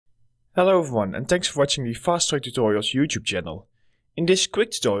Hello everyone, and thanks for watching the Fast Track Tutorials YouTube channel. In this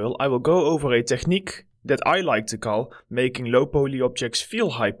quick tutorial I will go over a technique that I like to call making low poly objects feel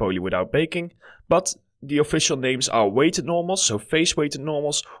high poly without baking, but the official names are weighted normals, so face weighted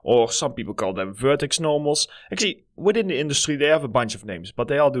normals, or some people call them vertex normals. Actually, within the industry they have a bunch of names, but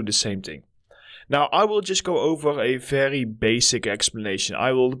they all do the same thing. Now I will just go over a very basic explanation.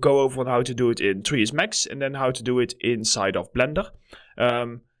 I will go over on how to do it in 3ds Max and then how to do it inside of Blender.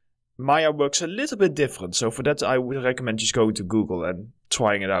 Maya works a little bit different, so for that I would recommend just going to Google and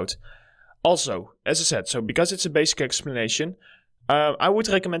trying it out. Also, as I said, so because it's a basic explanation, I would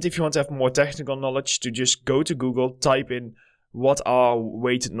recommend if you want to have more technical knowledge to just go to Google, type in what are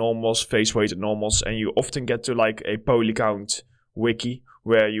weighted normals, face weighted normals, and you often get to like a poly count wiki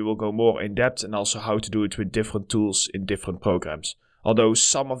where you will go more in depth and also how to do it with different tools in different programs. Although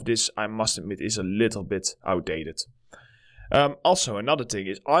some of this, I must admit, is a little bit outdated. Also, another thing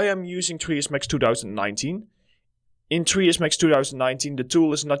is I am using 3ds Max 2019. In 3ds Max 2019, the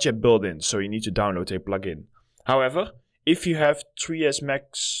tool is not yet built in, so you need to download a plugin. However, if you have 3ds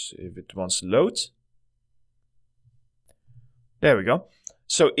Max, if it wants to load, there we go.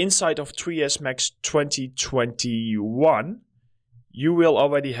 So inside of 3ds Max 2021, you will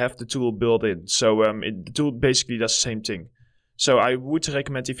already have the tool built in. So the tool basically does the same thing. So I would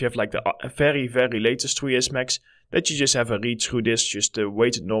recommend if you have like the very latest 3ds Max, that you just have a read through this, just the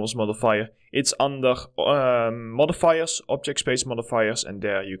weighted normals modifier. It's under modifiers, object space modifiers, and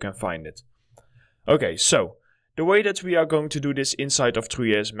there you can find it. Okay, so the way that we are going to do this inside of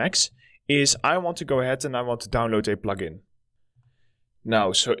 3ds Max is I want to go ahead and I want to download a plugin.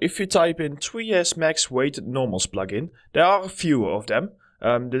 Now, so if you type in 3ds Max weighted normals plugin, there are a few of them.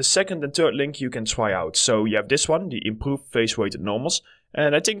 The second and third link you can try out. So you have this one, the improved face weighted normals.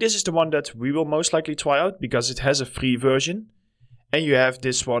 And I think this is the one that we will most likely try out because it has a free version. And you have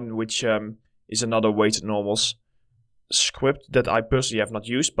this one, which is another weighted normals script that I personally have not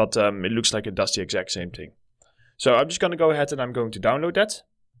used, but it looks like it does the exact same thing. So I'm just going to go ahead and I'm going to download that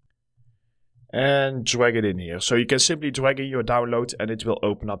and drag it in here. So you can simply drag in your download and it will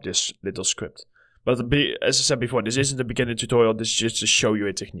open up this little script. But as I said before, this isn't a beginner tutorial, this is just to show you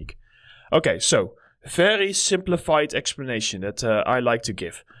a technique. Okay, so very simplified explanation that I like to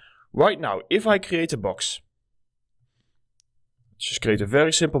give. Right now, if I create a box, let's just create a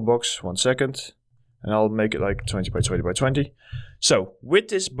very simple box, 1 second, and I'll make it like 20 by 20 by 20. So with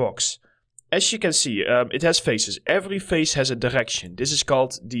this box, as you can see, it has faces. Every face has a direction. This is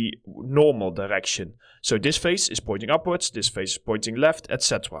called the normal direction. So this face is pointing upwards, this face is pointing left,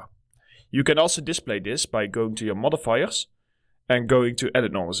 etc. You can also display this by going to your modifiers and going to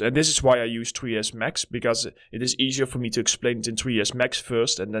edit normals. And this is why I use 3ds Max, because it is easier for me to explain it in 3ds Max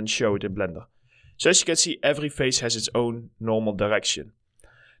first and then show it in Blender. So as you can see, every face has its own normal direction.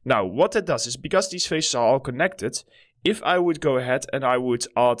 Now, what that does is, because these faces are all connected, if I would go ahead and I would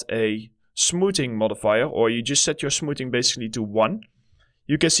add a smoothing modifier, or you just set your smoothing basically to 1,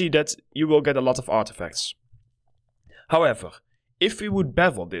 you can see that you will get a lot of artifacts. However, if we would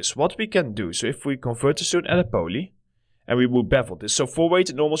bevel this, what we can do, so if we convert this to an edit poly, and we would bevel this. So for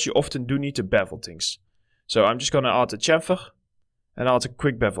weighted normals, you often do need to bevel things. So I'm just going to add a chamfer and add a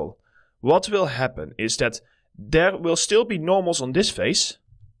quick bevel. What will happen is that there will still be normals on this face,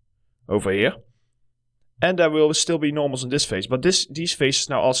 over here, and there will still be normals on this face, but these faces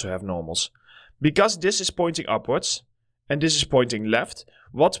now also have normals. Because this is pointing upwards, and this is pointing left,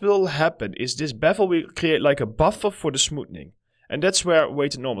 what will happen is this bevel will create like a buffer for the smoothing. And that's where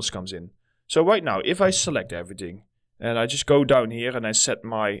weighted normals comes in. So right now, if I select everything, and I just go down here and I set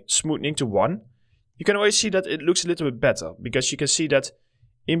my smoothing to 1, you can always see that it looks a little bit better, because you can see that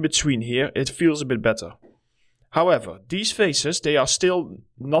in between here, it feels a bit better. However, these faces, they are still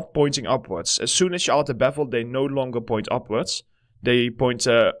not pointing upwards. As soon as you add the bevel, they no longer point upwards. They point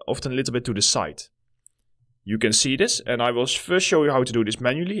often a little bit to the side. You can see this, and I will first show you how to do this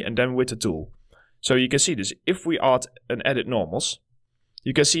manually and then with the tool. So you can see this. If we add an edit normals,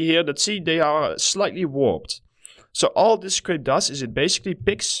 you can see here that they are slightly warped. So all this script does is it basically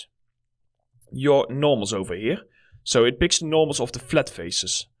picks your normals over here. So it picks the normals of the flat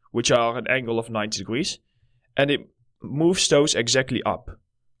faces, which are an angle of 90 degrees. And it moves those exactly up,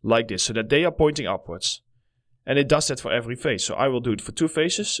 like this, so that they are pointing upwards. And it does that for every face. So I will do it for 2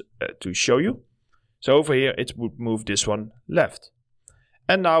 faces to show you. So over here it would move this one left.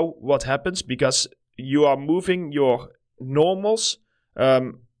 And now what happens, because you are moving your normals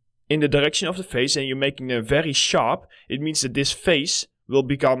in the direction of the face and you're making them very sharp, it means that this face will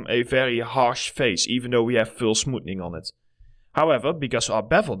become a very harsh face, even though we have full smoothing on it. However, because our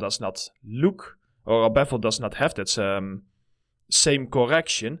bevel does not look, or our bevel does not have that same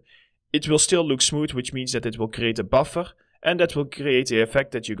correction, it will still look smooth, which means that it will create a buffer, and that will create the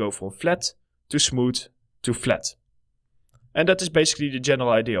effect that you go from flat to smooth to flat. And that is basically the general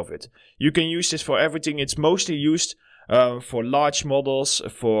idea of it. You can use this for everything. It's mostly used for large models,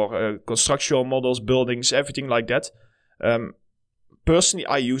 for constructional models, buildings, everything like that. Personally,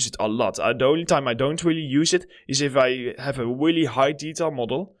 I use it a lot. The only time I don't really use it is if I have a really high detail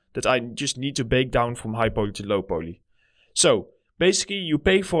model that I just need to bake down from high poly to low poly. So basically, you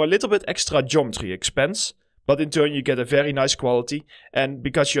pay for a little bit extra geometry expense, but in turn you get a very nice quality. And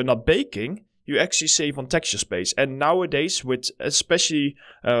because you're not baking, you actually save on texture space. And nowadays, with especially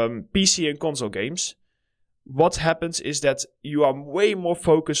PC and console games, what happens is that you are way more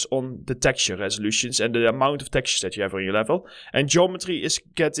focused on the texture resolutions and the amount of textures that you have on your level. And geometry is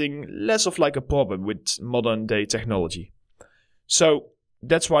getting less of like a problem with modern day technology. So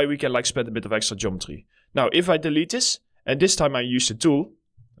that's why we can like spend a bit of extra geometry. Now, if I delete this, and this time I use the tool,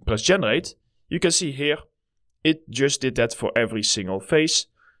 press generate, you can see here, it just did that for every single face,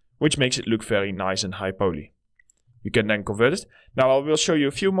 which makes it look very nice and high poly. You can then convert it. Now I will show you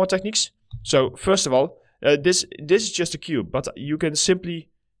a few more techniques. So first of all, this is just a cube, but you can simply,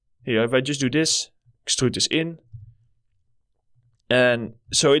 here, if I just do this, extrude this in. And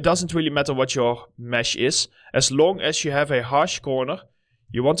so it doesn't really matter what your mesh is. As long as you have a harsh corner,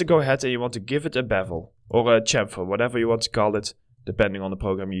 you want to go ahead and you want to give it a bevel or a chamfer, whatever you want to call it, depending on the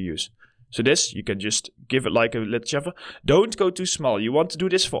program you use. So this, you can just give it like a little chamfer. Don't go too small. You want to do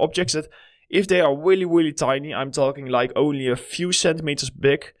this for objects that, if they are really, really tiny, I'm talking like only a few centimeters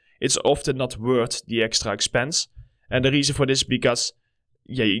big, it's often not worth the extra expense. And the reason for this is because,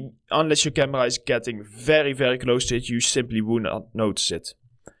 yeah, unless your camera is getting very, very close to it, you simply will not notice it.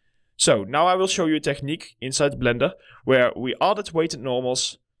 So now I will show you a technique inside Blender where we added weighted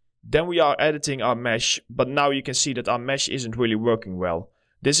normals, then we are editing our mesh, but now you can see that our mesh isn't really working well.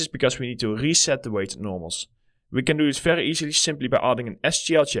 This is because we need to reset the weighted normals. We can do this very easily simply by adding an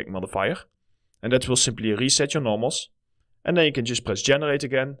SGL check modifier, and that will simply reset your normals. And then you can just press generate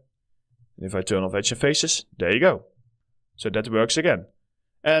again. And if I turn off edge and faces, there you go. So that works again.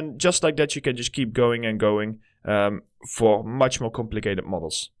 And just like that, you can just keep going and going for much more complicated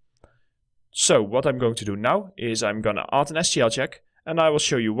models. So what I'm going to do now is I'm going to add an STL check, and I will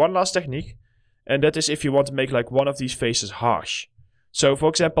show you one last technique, and that is if you want to make like one of these faces harsh. So for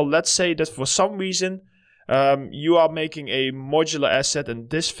example, let's say that for some reason you are making a modular asset and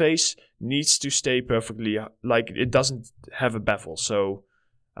this face needs to stay perfectly, like it doesn't have a bevel. So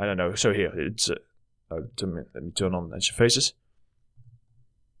I don't know, so here it's let me turn on edge faces.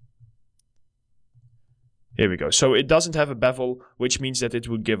 Here we go. So it doesn't have a bevel, which means that it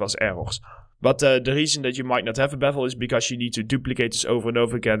would give us errors. But the reason that you might not have a bevel is because you need to duplicate this over and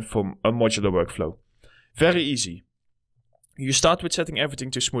over again from a modular workflow. Very easy. You start with setting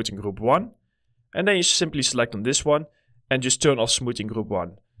everything to smoothing group 1. And then you simply select on this one and just turn off smoothing group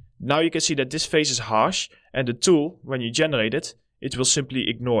 1. Now you can see that this face is harsh, and the tool, when you generate it, it will simply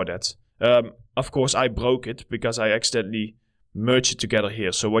ignore that. Of course, I broke it because I accidentally merged it together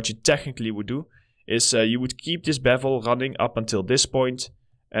here. So what you technically would do is you would keep this bevel running up until this point,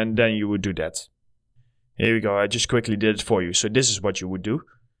 and then you would do that. Here we go, I just quickly did it for you. So this is what you would do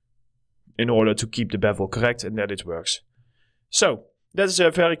in order to keep the bevel correct and that it works. So that is a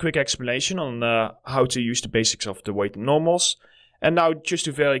very quick explanation on how to use the basics of the weighted normals. And now just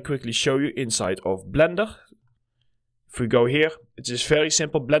to very quickly show you inside of Blender. If we go here, it is very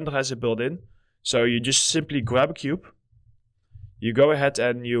simple. Blender has it built in. So you just simply grab a cube. You go ahead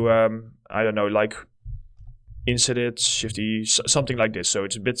and you, I don't know, like insert it, shift E, something like this. So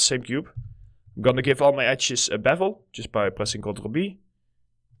it's a bit the same cube. I'm gonna give all my edges a bevel just by pressing Ctrl B.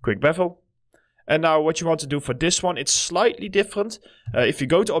 Quick bevel. And now what you want to do for this one, it's slightly different. If you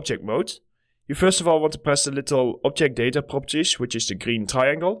go to object mode, you first of all want to press the little object data properties, which is the green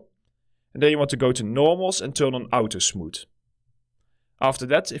triangle. And then you want to go to normals and turn on auto smooth. After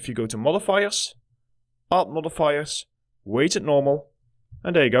that, if you go to modifiers, add modifiers, weighted normal,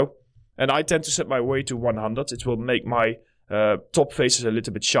 and there you go. And I tend to set my weight to 100. It will make my top faces a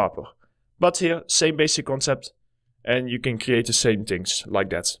little bit sharper. But here, same basic concept, and you can create the same things like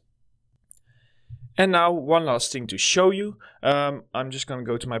that. And now one last thing to show you. I'm just going to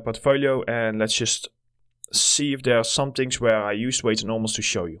go to my portfolio and let's just see if there are some things where I used weighted normals to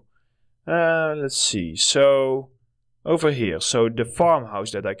show you. Let's see. So over here, so the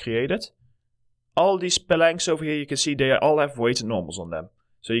farmhouse that I created, all these pelangs over here, you can see they all have weighted normals on them.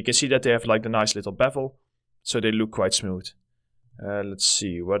 So you can see that they have like the nice little bevel, so they look quite smooth. Let's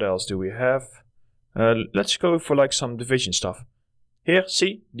see, what else do we have? Let's go for like some division stuff. Here,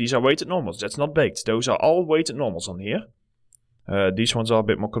 see, these are weighted normals. That's not baked. Those are all weighted normals on here. These ones are a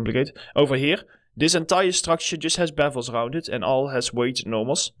bit more complicated. Over here, this entire structure just has bevels around it and all has weighted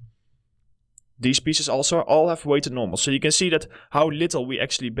normals. These pieces also all have weighted normals. So you can see that how little we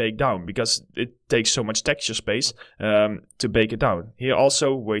actually bake down because it takes so much texture space to bake it down. Here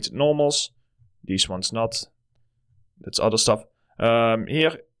also weighted normals. These ones not. That's other stuff.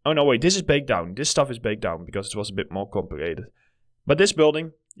 Here, oh no wait, this is baked down. This stuff is baked down because it was a bit more complicated. But this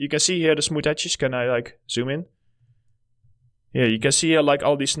building, you can see here the smooth edges. Can I like zoom in? Yeah, you can see here like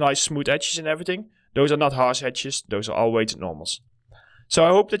all these nice smooth edges and everything. Those are not harsh edges. Those are all weighted normals. So I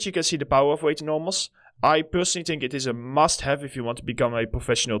hope that you can see the power of weighted normals. I personally think it is a must-have if you want to become a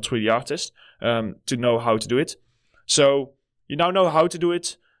professional 3D artist, to know how to do it. So you now know how to do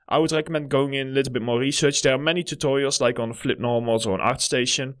it. I would recommend going in a little bit more research. There are many tutorials like on Flip Normals or on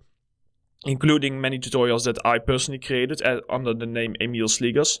ArtStation, including many tutorials that I personally created under the name Emil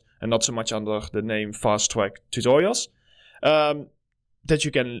Sliegers and not so much under the name Fast Track Tutorials, that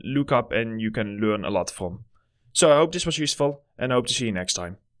you can look up and you can learn a lot from. So I hope this was useful and I hope to see you next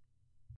time.